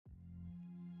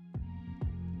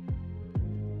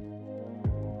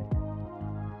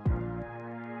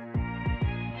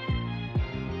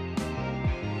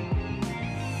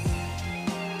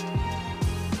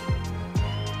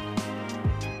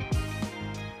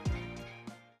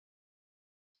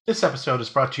This episode is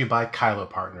brought to you by Kylo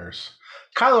Partners.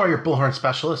 Kylo are your Bullhorn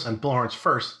specialists and Bullhorn's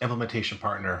first implementation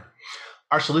partner.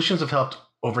 Our solutions have helped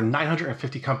over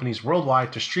 950 companies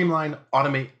worldwide to streamline,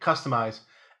 automate, customize,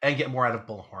 and get more out of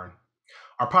Bullhorn.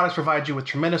 Our products provide you with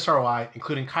tremendous ROI,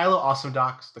 including Kylo Awesome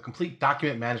Docs, the complete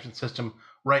document management system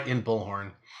right in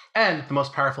Bullhorn, and the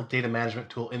most powerful data management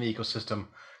tool in the ecosystem,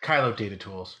 Kylo Data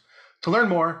Tools. To learn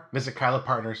more, visit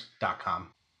kylopartners.com.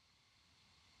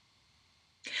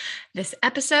 This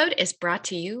episode is brought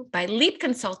to you by Leap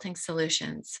Consulting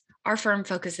Solutions. Our firm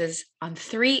focuses on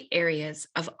 3 areas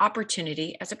of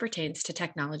opportunity as it pertains to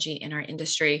technology in our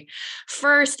industry.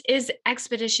 First is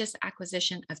expeditious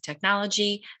acquisition of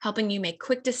technology, helping you make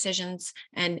quick decisions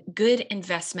and good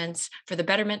investments for the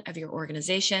betterment of your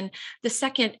organization. The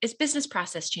second is business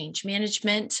process change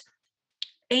management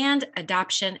and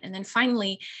adoption. And then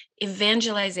finally,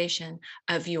 evangelization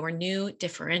of your new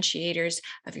differentiators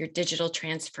of your digital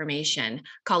transformation.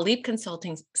 Call Leap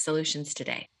Consulting Solutions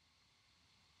today.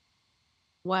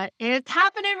 What is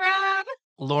happening, Rob?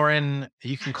 Lauren,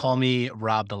 you can call me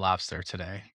Rob the Lobster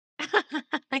today.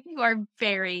 You are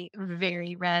very,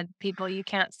 very red, people. You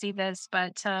can't see this,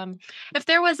 but if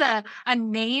there was a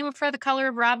name for the color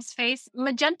of Rob's face,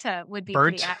 magenta would be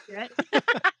pretty Burnt? accurate.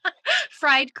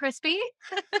 Fried crispy.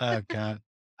 Oh God.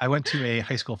 I went to a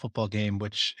high school football game,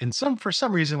 which for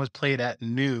some reason was played at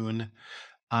noon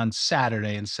on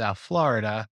Saturday in South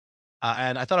Florida.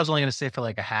 And I thought I was only going to stay for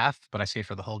like a half, but I stayed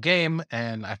for the whole game.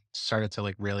 And I started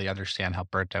to really understand how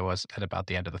burnt I was at about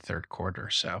the end of the third quarter.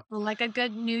 So, Like a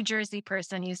good New Jersey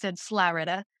person, you said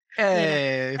Florida.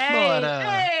 hey, Florida.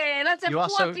 Hey, that's a You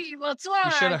also- fluffy. What's You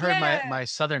should have heard yeah. my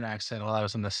Southern accent while I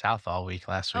was in the South all week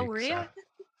last week. Oh, were you? So,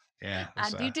 yeah. it I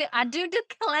was, do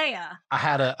declare. I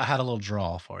had a little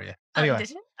drawl for you. Oh, Anyway, did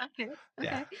you? Okay.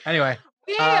 yeah. Anyway,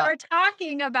 We Uh, are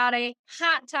talking about a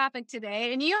hot topic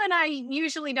today, and you and I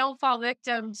usually don't fall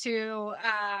victim to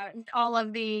all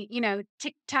of the,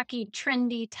 TikToky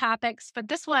trendy topics, but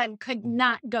this one could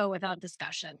not go without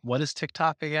discussion. what is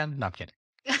TikTok again? No, I'm kidding.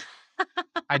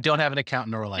 I don't have an account,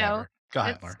 nor will I No, ever. Go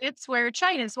ahead, Lauren. it's where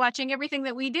China's watching everything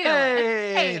that we do.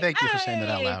 Hey, thank you for saying that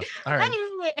out loud. All right.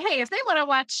 Hey, if they want to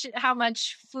watch how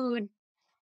much food,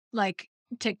 like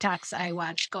TikToks I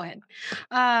watch, go ahead.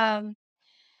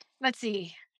 Let's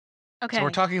see. Okay. So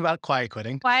we're talking about quiet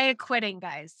quitting. Quiet quitting,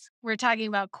 guys. We're talking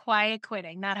about quiet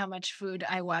quitting, not how much food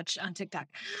I watch on TikTok.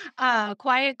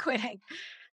 Quiet quitting.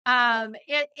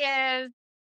 It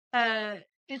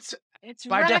is. It's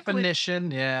By rather definition,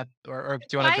 yeah. Or do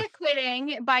you want to? quiet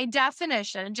quitting, by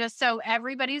definition, just so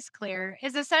everybody's clear,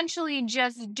 is essentially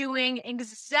just doing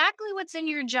exactly what's in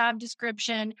your job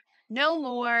description. No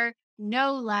more,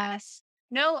 no less,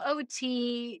 no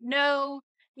OT, no.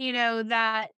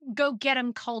 That go get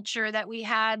 'em culture that we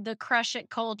had, the crush it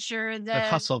culture, The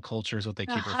hustle culture is what they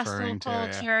the keep hustle referring to.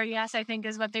 Yeah. culture, yes, I think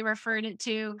is what they referred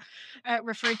to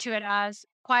it as.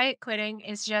 Quiet quitting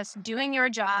is just doing your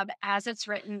job as it's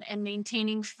written and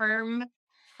maintaining firm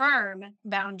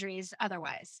boundaries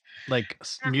otherwise. Like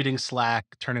muting Slack,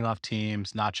 turning off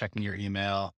Teams, not checking your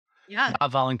email, Yeah,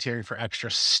 not volunteering for extra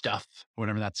stuff,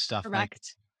 whatever that stuff.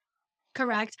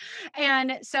 correct.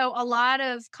 And so a lot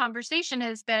of conversation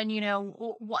has been,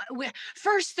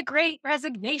 first the great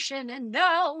resignation, and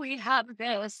now we have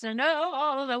this, and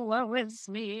oh, the woe is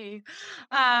me.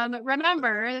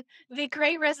 Remember, the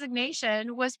great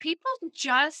resignation was people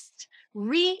just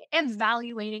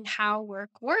reevaluating how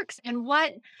work works and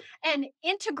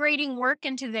integrating work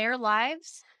into their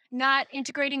lives, not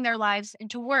integrating their lives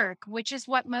into work, which is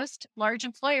what most large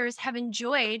employers have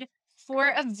enjoyed for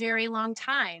a very long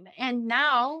time. And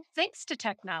now, thanks to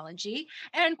technology,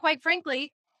 and quite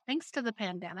frankly, thanks to the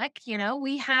pandemic,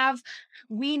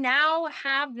 we now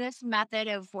have this method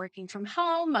of working from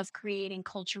home, of creating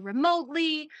culture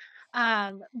remotely.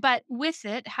 But with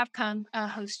it have come a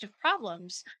host of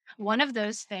problems. One of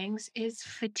those things is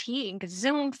fatigue,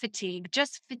 Zoom fatigue,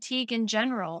 just fatigue in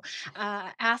general,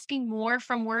 asking more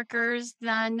from workers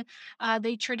than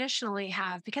they traditionally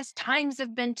have because times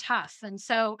have been tough. And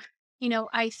so,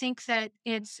 I think that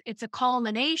it's a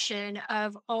culmination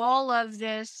of all of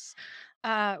this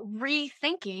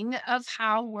rethinking of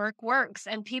how work works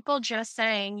and people just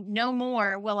saying, no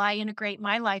more will I integrate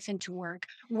my life into work.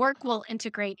 Work will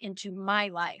integrate into my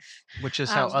life. Which is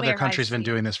how other where I countries have been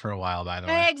see. doing this for a while, by the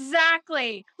way.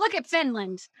 Exactly. Look at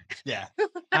Finland. Yeah.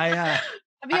 Have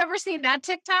you ever seen that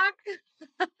TikTok?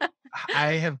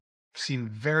 I have seen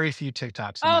very few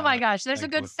TikToks. Oh my gosh, there's a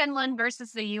like, good with- Finland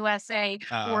versus the USA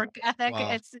Oh, work ethic.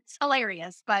 well. It's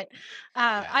hilarious, but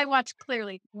Yeah. I watch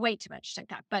clearly way too much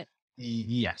TikTok. But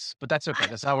Yes, but that's okay.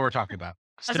 That's not what we're talking about.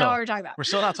 that's not what we're talking about. We're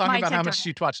still not talking My about how TikTok. much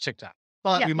you watch TikTok.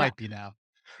 But Yeah, we yeah. might be now.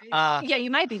 uh, Yeah,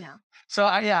 you might be now. so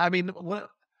I mean,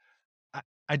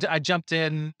 I jumped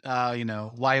in,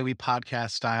 YOE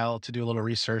podcast style to do a little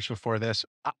research before this.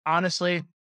 Honestly,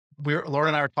 Laura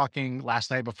and I were talking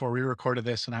last night before we recorded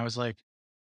this, and I was like,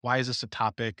 "Why is this a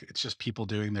topic? It's just people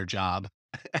doing their job."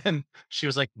 And she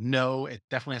was like, "No, it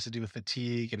definitely has to do with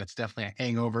fatigue, and it's definitely a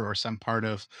hangover or some part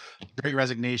of the Great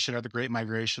Resignation or the Great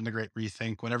Migration, the Great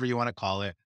Rethink, whatever you want to call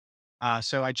it."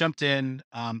 So I jumped in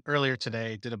earlier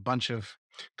today, did a bunch of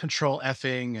control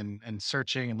effing and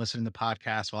searching and listening to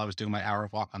podcasts while I was doing my hour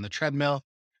of walk on the treadmill.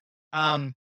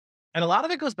 Um, and a lot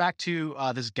of it goes back to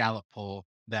this Gallup poll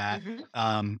that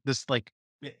Mhm. this like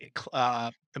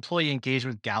employee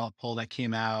engagement Gallup poll that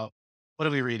came out. What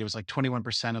did we read? It was like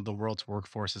 21% of the world's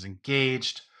workforce is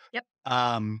engaged. Yep.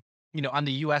 Um, on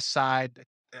the US side,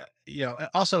 I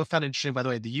also found it interesting, by the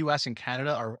way, the US and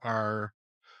Canada are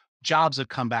jobs have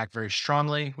come back very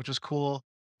strongly, which was cool,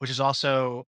 which is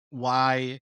also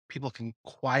why people can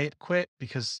quiet quit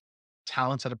because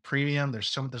talent's at a premium.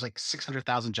 There's like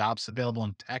 600,000 jobs available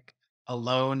in tech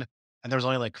alone, and there's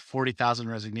only like 40,000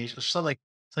 resignations. So like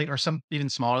it's like or some even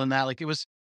smaller than that. Like there's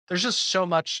just so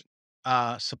much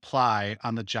supply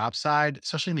on the job side,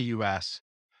 especially in the US,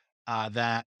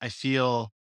 that I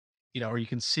feel, or you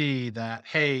can see that,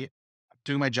 hey, I'm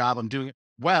doing my job, I'm doing it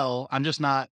well. I'm just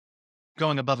not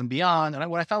going above and beyond.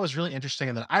 And what I thought was really interesting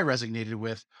and that I resonated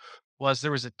with was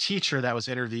there was a teacher that was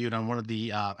interviewed on one of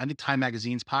the, I think Time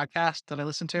Magazine's podcast that I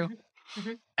listened to. Mhm.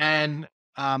 Mhm.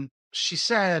 And she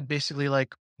said basically,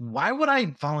 like, why would I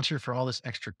volunteer for all this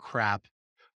extra crap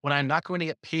when I'm not going to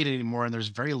get paid anymore? And there's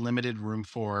very limited room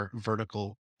for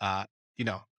vertical, you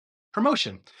know,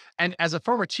 promotion. And as a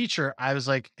former teacher, I was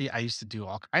like, yeah, I used to do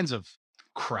all kinds of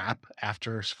crap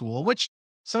after school, which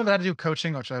some of it had to do with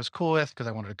coaching, which I was cool with because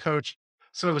I wanted to coach.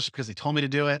 Some of it was just because they told me to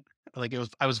do it. Like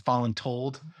I was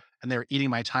voluntold and they were eating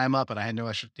my time up and I had no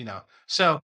extra,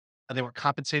 so they weren't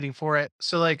compensating for it.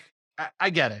 So like, I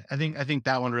get it. I think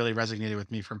that one really resonated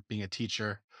with me from being a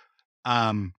teacher.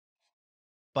 Um,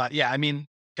 but yeah, I mean,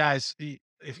 guys,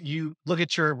 if you look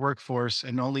at your workforce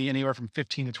and only anywhere from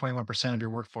 15 to 21% of your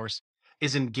workforce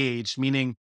is engaged,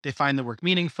 meaning they find the work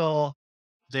meaningful,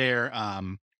 they're,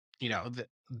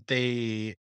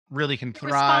 they really can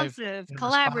thrive, Responsive, they're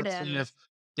collaborative. responsive,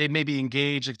 they may be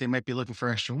engaged, like they might be looking for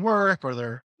extra work or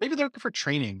they're looking for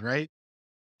training, right?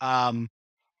 Um,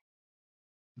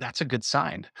 that's a good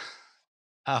sign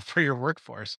for your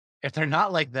workforce. If they're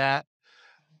not like that,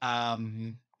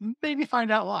 maybe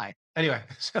find out why. Anyway,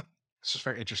 so it's just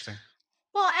very interesting.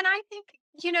 Well, and I think,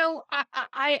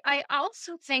 I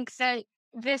also think that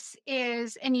this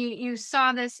is, and you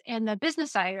saw this in the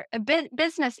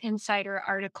Business Insider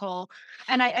article,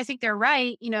 and I think they're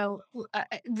right.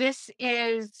 This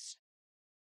is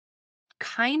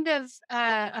kind of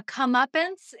a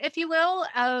comeuppance, if you will,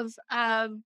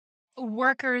 of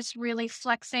workers really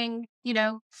flexing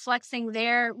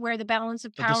there where the balance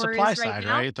of The power supply is right side,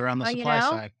 now. right? They're on the You supply know,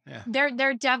 side. Yeah.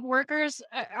 their dev workers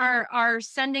are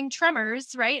sending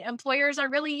tremors, right? Employers are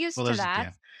really Well, used to there's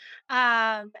that.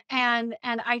 yeah. And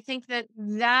I think that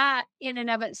in and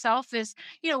of itself is,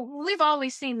 we've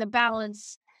always seen the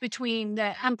balance between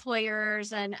the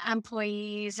employers and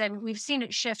employees, and we've seen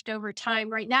it shift over time.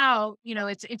 Right now,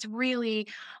 it's really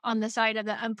on the side of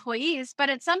the employees, but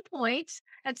at some point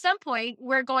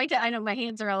we're going to, I know my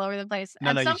hands are all over the place.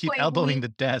 No, At no, you some keep point elbowing the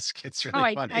desk. It's oh,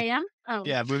 really I funny. am. Oh,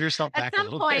 Yeah, move yourself at back a some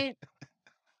little bit.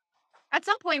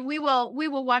 point we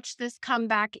will watch this come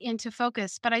back into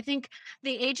focus, but I think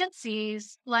the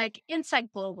agencies like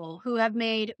Insight Global, who have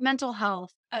made mental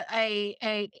health I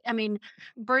mean,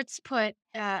 Bert's put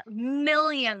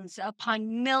millions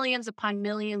upon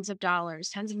millions of dollars,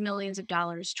 tens of millions of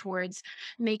dollars towards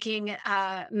making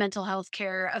mental health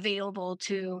care available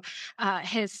to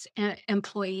his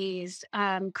employees,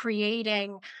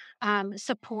 creating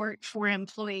support for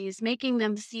employees, making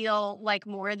them feel like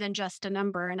more than just a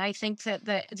number. And I think that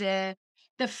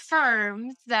the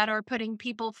firms that are putting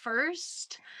people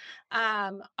first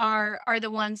are the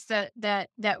ones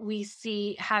that we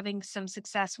see having some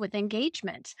success with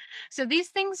engagement. So these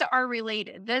things are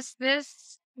related.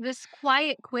 This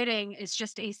quiet quitting is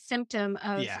just a symptom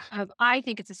Yeah. of I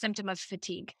think it's a symptom of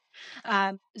fatigue.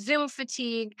 Zoom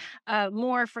fatigue,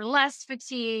 more for less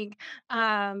fatigue,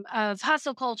 of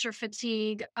hustle culture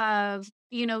fatigue, of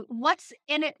what's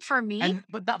in it for me.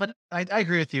 But I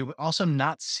agree with you, but also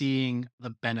not seeing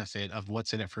the benefit of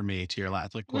what's in it for me to your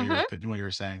last, like Hmm. what you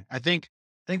were saying. I think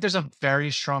there's a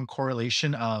very strong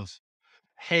correlation of,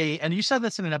 hey, and you said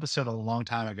this in an episode a long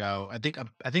time ago. I think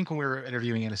when we were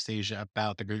interviewing Anastasia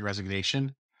about the Great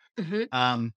Resignation, Hmm.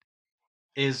 um,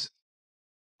 is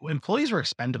employees were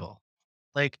expendable.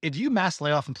 Like, if you mass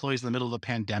lay off employees in the middle of a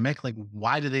pandemic, like,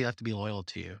 why do they have to be loyal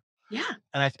to you? Yeah.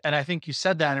 And I think you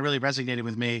said that and it really resonated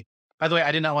with me. By the way,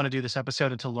 I did not want to do this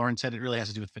episode until Lauren said it really has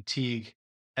to do with fatigue,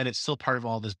 and it's still part of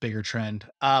all this bigger trend.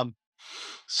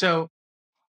 So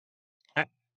I,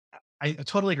 I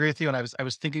totally agree with you, and I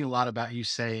was thinking a lot about you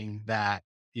saying that,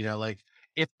 like,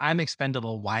 if I'm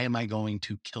expendable, why am I going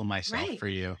to kill myself Right. for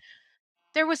you?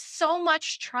 There was so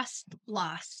much trust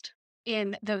lost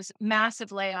in those massive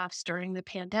layoffs during the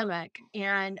pandemic.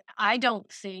 And I don't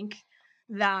think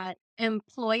that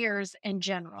employers in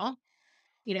general,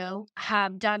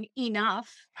 have done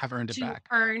enough Have earned it to back.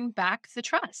 earn back the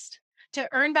trust,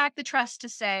 to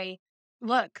say,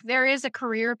 look, there is a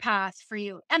career path for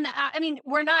you. And I mean,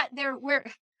 we're not there.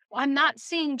 I'm not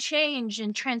seeing change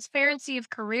in transparency of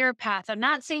career path. I'm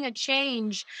not seeing a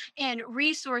change in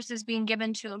resources being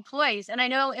given to employees. And I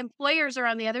know employers are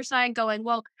on the other side going,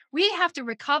 well, we have to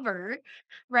recover,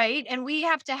 right? And we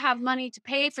have to have money to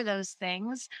pay for those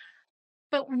things.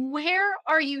 But where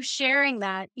are you sharing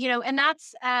that? And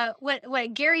that's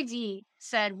what Gary Vee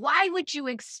said. Why would you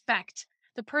expect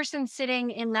the person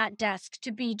sitting in that desk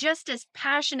to be just as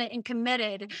passionate and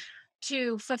committed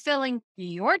to fulfilling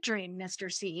your dream, Mr.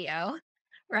 CEO?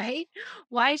 Right?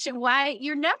 Why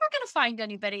you're never going to find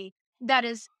anybody that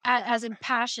is as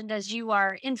impassioned as you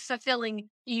are in fulfilling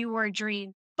your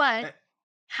dream. But Eh,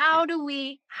 how do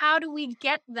we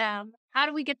get them? How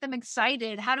do we get them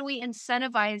excited? How do we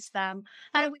incentivize them?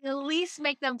 How do we at least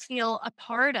make them feel a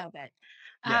part of it?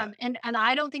 Yeah. And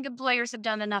I don't think employers have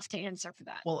done enough to answer for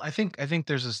that. Well, I think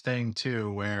there's this thing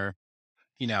too where,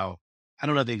 you know, I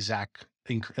don't know the exact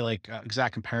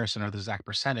exact comparison or the exact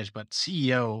percentage, but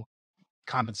CEO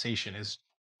compensation is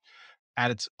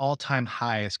at its all-time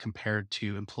high as compared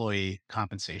to employee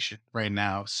compensation right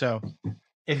now. So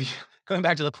if you going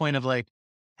back to the point of like,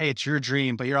 hey, it's your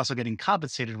dream, but you're also getting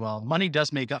compensated well, money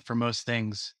does make up for most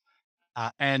things.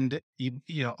 And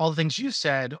all the things you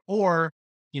said, or,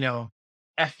 you know,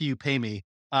 F you pay me,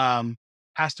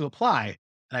 has to apply.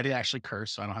 And I did actually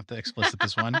curse, so I don't have to explicit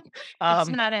this one. It's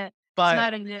Um, not a it's but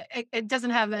not an it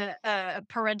doesn't have a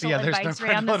parental yeah, there's no advisory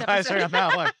on parental this advisory episode.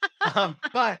 on that one.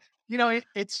 But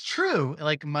it's true.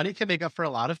 Like money can make up for a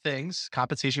lot of things.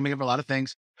 Compensation can make up for a lot of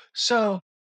things. So,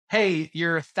 hey,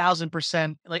 you're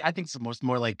 1,000%. Like I think it's most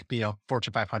more like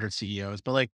Fortune 500 CEOs,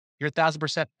 but like you're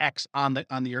 1,000% X on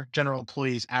your general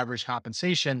employees' average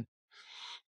compensation.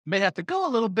 May have to go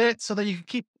a little bit so that you can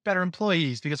keep better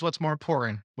employees because what's more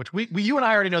important, which you and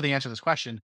I already know the answer to this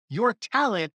question. Your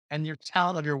talent and your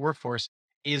talent of your workforce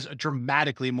is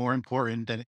dramatically more important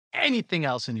than anything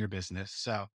else in your business.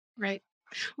 So Right.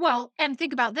 Well, and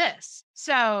think about this.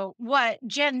 So, what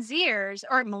Gen Zers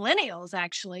or millennials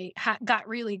actually got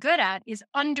really good at is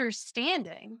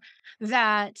understanding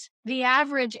that the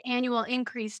average annual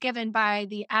increase given by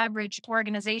the average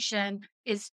organization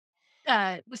is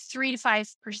was 3 to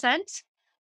 5%,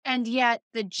 and yet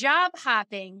the job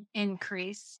hopping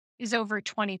increase is over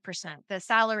 20%. The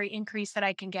salary increase that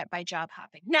I can get by job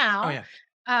hopping oh now. yeah,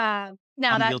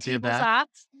 Now I'm that guilty of tables that. off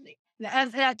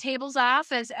as that tables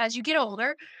off as you get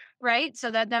older, right? So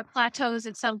that plateaus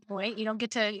at some point. You don't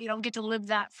get to live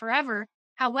that forever.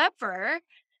 However,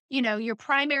 your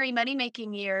primary money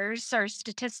making years are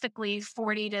statistically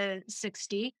 40 to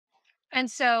 60. And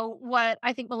so what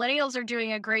I think millennials are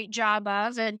doing a great job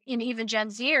of, and even Gen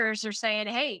Zers are saying,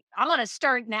 hey, I'm going to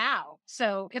start now.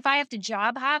 So if I have to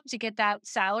job hop to get that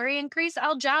salary increase,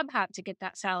 I'll job hop to get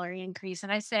that salary increase.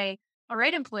 And I say, all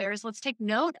right, employers, let's take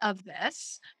note of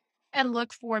this and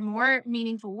look for more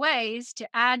meaningful ways to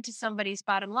add to somebody's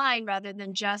bottom line rather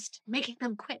than just making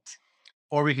them quit.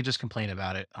 Or we could just complain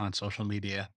about it on social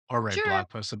media or write Sure. blog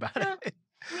posts about Yeah. it.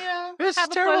 Yeah. This is Have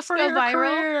a terrible post for go your viral.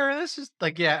 career. This is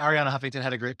like, yeah, Ariana Huffington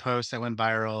had a great post that went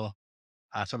viral.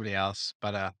 Somebody else,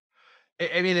 but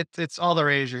I mean, it's all the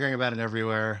rage. You're hearing about it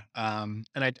everywhere. And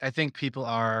I think people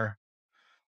are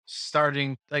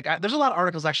starting like there's a lot of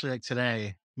articles actually like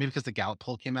today, maybe because the Gallup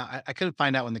poll came out. I couldn't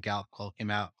find out when the Gallup poll came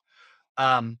out.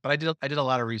 But I did a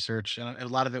lot of research and a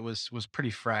lot of it was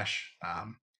pretty fresh.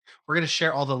 We're gonna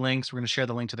share all the links. We're gonna share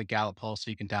the link to the Gallup poll so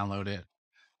you can download it.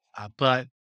 But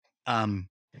um,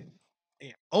 yeah, Let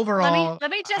me overall,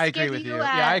 let me I just agree give with you you.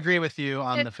 Yeah, I a agree with you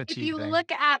on the if fatigue you thing.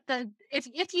 look at the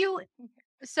if you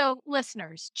so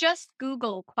listeners, just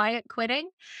Google quiet quitting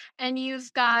and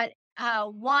you've got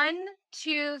 1,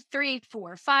 2, 3,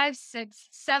 4, 5, 6,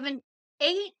 7,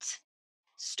 8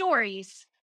 stories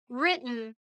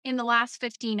written in the last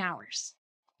 15 hours.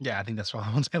 Yeah, I think that's all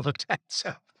the ones I looked at.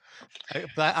 So I'm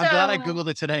glad I So googled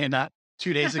it today and not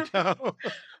 2 days ago.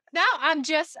 No,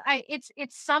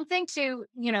 it's something to,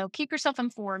 keep yourself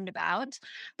informed about,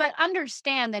 but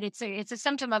understand that it's a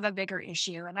symptom of a bigger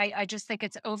issue. And I just think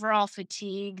it's overall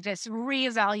fatigue, this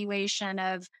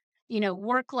reevaluation of,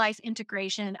 work-life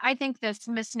integration. I think this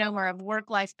misnomer of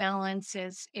work-life balance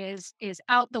is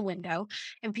out the window.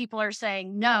 And people are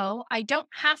saying, no, I don't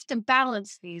have to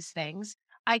balance these things.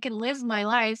 I can live my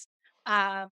life.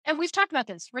 And we've talked about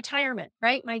this, retirement,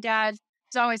 right? My dad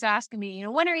is always asking me,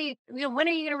 when are you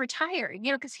going to retire?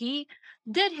 Because he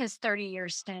did his 30-year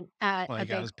stint at Well, a he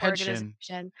got big his pension.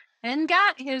 organization and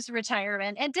got his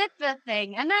retirement and did the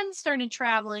thing and then started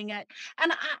traveling it.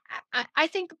 And I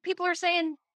think people are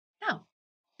saying, no,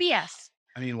 BS.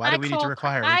 I mean, why I do we need to call, cra-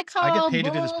 require? I I get call paid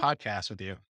to do this bull, podcast with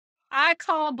you. I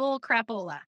call bull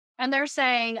crapola. And they're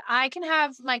saying, I can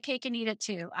have my cake and eat it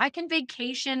too. I can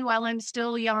vacation while I'm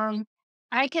still young.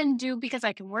 I can do because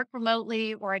I can work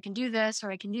remotely, or I can do this,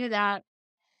 or I can do that.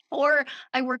 Or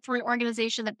I work for an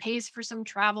organization that pays for some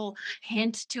travel,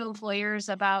 hint to employers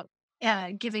about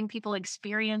giving people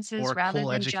experiences Or rather cool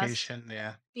than just, education.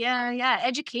 Yeah. yeah,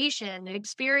 education,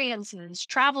 experiences,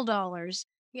 travel dollars.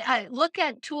 Yeah, look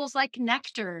at tools like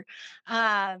Nectar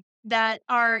that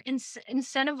are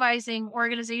incentivizing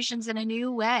organizations in a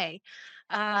new way.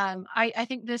 I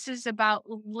think this is about,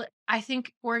 I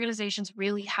think organizations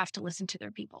really have to listen to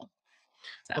their people.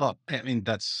 So. Well, I mean,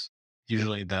 that's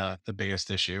usually the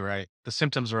biggest issue, right? The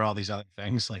symptoms are all these other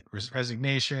things like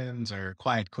resignations or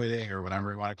quiet quitting or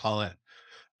whatever you want to call it.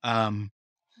 Um,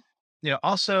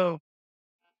 also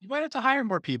you might have to hire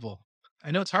more people.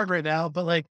 I know it's hard right now, but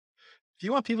like if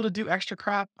you want people to do extra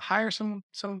crap, hire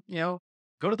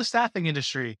go to the staffing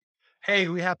industry. Hey,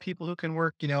 we have people who can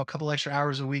work, a couple extra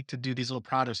hours a week to do these little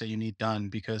projects that you need done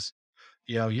because,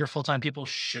 your full-time people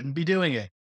shouldn't be doing it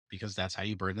because that's how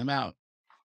you burn them out.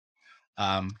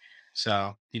 Um,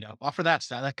 offer that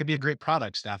stuff. That could be a great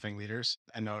product, staffing leaders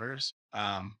and owners.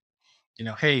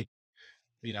 Hey,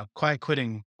 quiet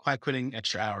quitting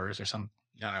extra hours or some.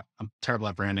 I'm terrible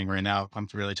at branding right now. I'm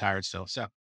really tired still. So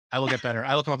I will get better.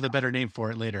 I will come up with a better name for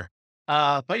it later.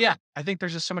 But yeah, I think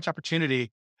there's just so much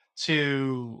opportunity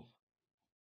to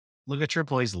look at your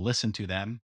employees, listen to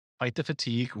them, fight the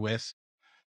fatigue with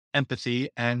empathy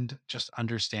and just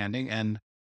understanding. And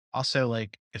also,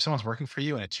 like, if someone's working for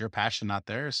you and it's your passion, not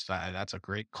theirs, that's a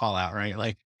great call out, right?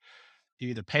 Like, you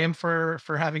either pay them for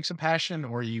having some passion,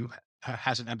 or you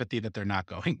has an empathy that they're not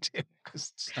going to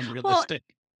because it's Well, unrealistic.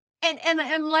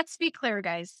 and let's be clear,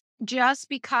 guys. Just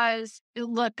because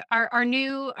look, our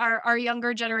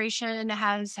younger generation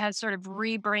has sort of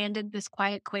rebranded this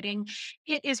quiet quitting.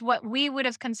 It is what we would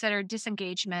have considered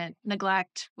disengagement,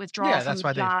 neglect, withdrawal Yeah, from that's the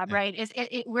why they. job, Yeah.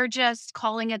 right? We're just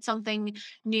calling it something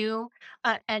new,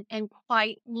 and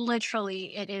quite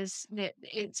literally,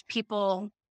 it's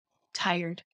people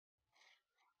tired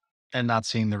And not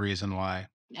seeing the reason why,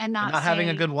 and and not not having a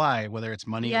saying, good why, whether it's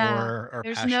money yeah, or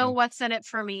there's no passion. what's in it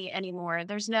for me anymore.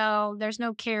 There's no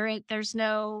carrot, there's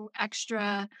no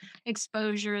extra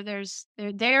exposure.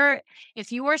 There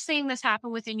if you are seeing this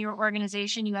happen within your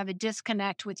organization, you have a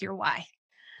disconnect with your why.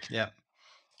 Yeah.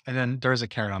 And then there's a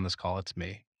carrot on this call. It's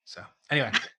me. So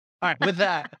anyway, all right. With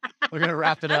that, we're gonna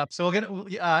wrap it up. So we'll get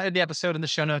in the episode in the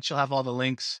show notes. You'll have all the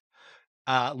links.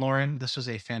 Lauren, this was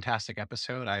a fantastic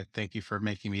episode. I thank you for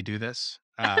making me do this.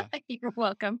 You're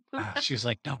welcome. She was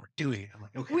like, "No, we're doing it." I'm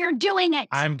like, "Okay, We're doing it.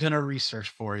 I'm gonna research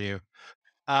for you."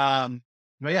 But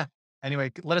yeah.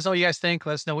 Anyway, let us know what you guys think.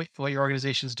 Let us know what your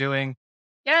organization's doing.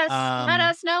 Yes, let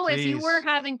us know if you were Please,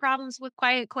 having problems with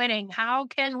quiet quitting. How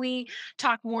can we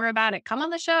talk more about it? Come on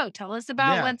the show. Tell us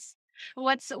about yeah.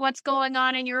 what's going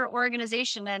on in your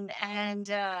organization and If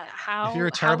you're a how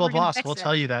terrible we're going to boss, fix we'll it.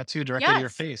 tell you that too, directly to your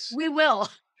Yes, face. we will.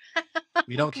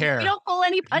 We don't We care. don't pull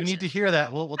any If you need to punches. hear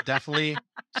that, we'll definitely.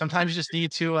 Sometimes you just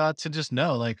need to just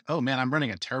know, like, oh man, I'm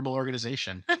running a terrible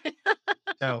organization.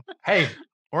 So hey,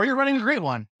 or you're running a great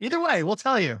one. Either way, we'll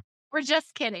tell you. We're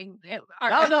just kidding.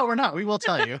 No, no, we're not. We will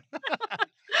tell you.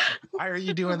 Why are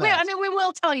you doing I that? mean, we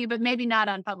will tell you, but maybe not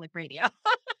on public radio.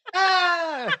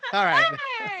 Ah! All right.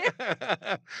 Hey!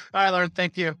 All right, Lauren.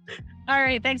 Thank you. All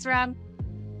right. Thanks, Rob.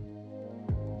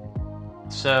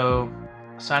 So,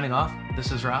 signing off,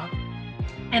 this is Rob.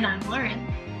 And I'm Lauren.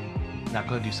 Now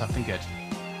go do something good.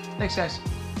 Thanks, guys.